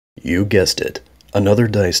You guessed it, another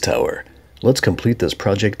dice tower. Let's complete this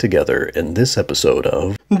project together in this episode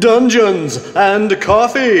of Dungeons and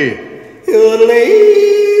Coffee!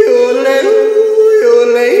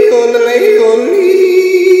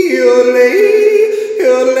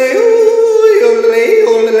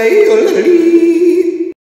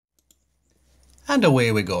 And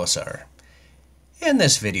away we go, sir. In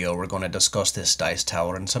this video we're going to discuss this dice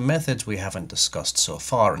tower and some methods we haven't discussed so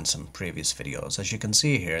far in some previous videos. As you can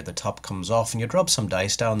see here, the top comes off and you drop some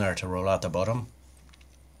dice down there to roll out the bottom.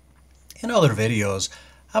 In other videos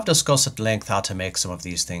I've discussed at length how to make some of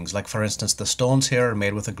these things, like for instance the stones here are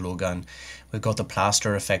made with a glue gun, we've got the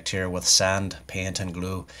plaster effect here with sand, paint and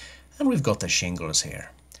glue, and we've got the shingles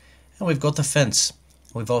here. And we've got the fence.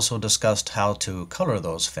 We've also discussed how to colour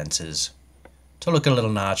those fences to look a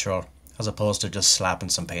little natural, as opposed to just slapping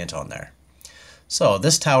some paint on there. So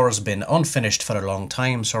this tower's been unfinished for a long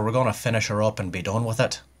time, so we're going to finish her up and be done with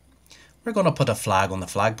it. We're going to put a flag on the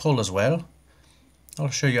flagpole as well. I'll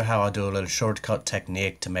show you how I do a little shortcut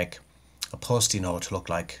technique to make a post-it note look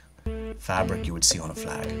like fabric you would see on a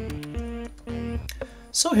flag.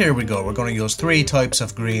 So here we go, we're going to use 3 types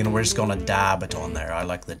of green. We're just going to dab it on there. I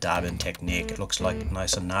like the dabbing technique, it looks like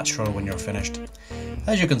nice and natural when you're finished.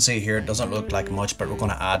 As you can see here, it doesn't look like much, but we're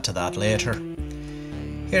going to add to that later.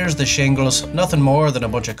 Here's the shingles, nothing more than a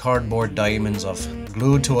bunch of cardboard diamonds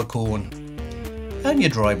glued to a cone. And you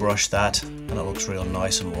dry brush that and it looks real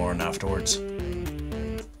nice and worn afterwards.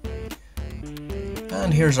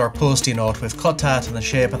 And here's our post-it note. We've cut that in the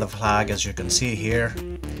shape of the flag, as you can see here.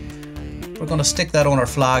 We're going to stick that on our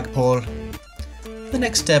flagpole. The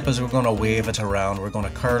next step is we're going to wave it around. We're going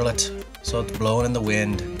to curl it so it's blowing in the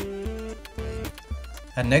wind.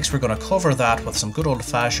 And next we're going to cover that with some good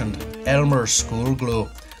old-fashioned Elmer's school glue.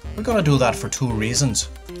 We're going to do that for 2 reasons.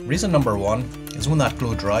 Reason number 1 is when that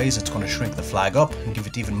glue dries, it's going to shrink the flag up and give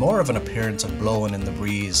it even more of an appearance of blowing in the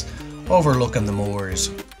breeze, overlooking the moors.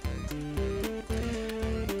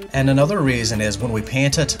 And another reason is when we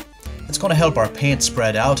paint it, it's going to help our paint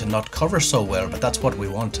spread out and not cover so well, but that's what we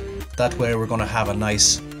want. That way we're going to have a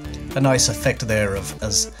nice effect there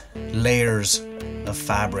as layers of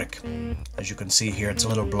fabric. As you can see here, it's a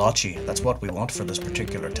little blotchy. That's what we want for this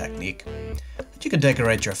particular technique. But you can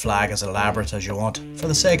decorate your flag as elaborate as you want. For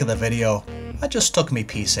the sake of the video, I just stuck me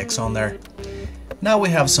P6 on there. Now we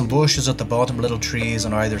have some bushes at the bottom, little trees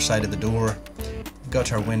on either side of the door. We've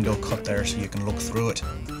got our window cut there so you can look through it.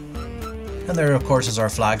 And there of course is our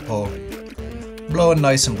flagpole, blowing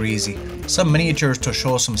nice and breezy. Some miniatures to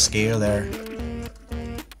show some scale there.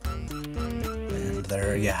 And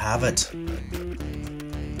there you have it.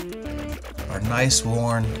 Our nice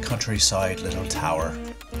worn countryside little tower.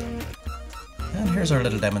 And here's our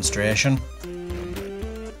little demonstration.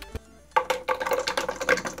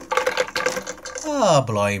 Ah,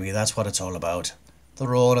 blimey, that's what it's all about. The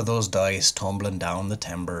roll of those dice tumbling down the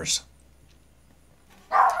timbers.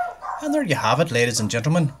 And there you have it, ladies and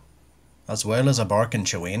gentlemen, as well as a barking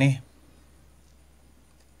Chewini.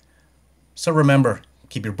 So remember,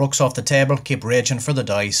 keep your books off the table, keep reaching for the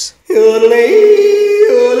dice.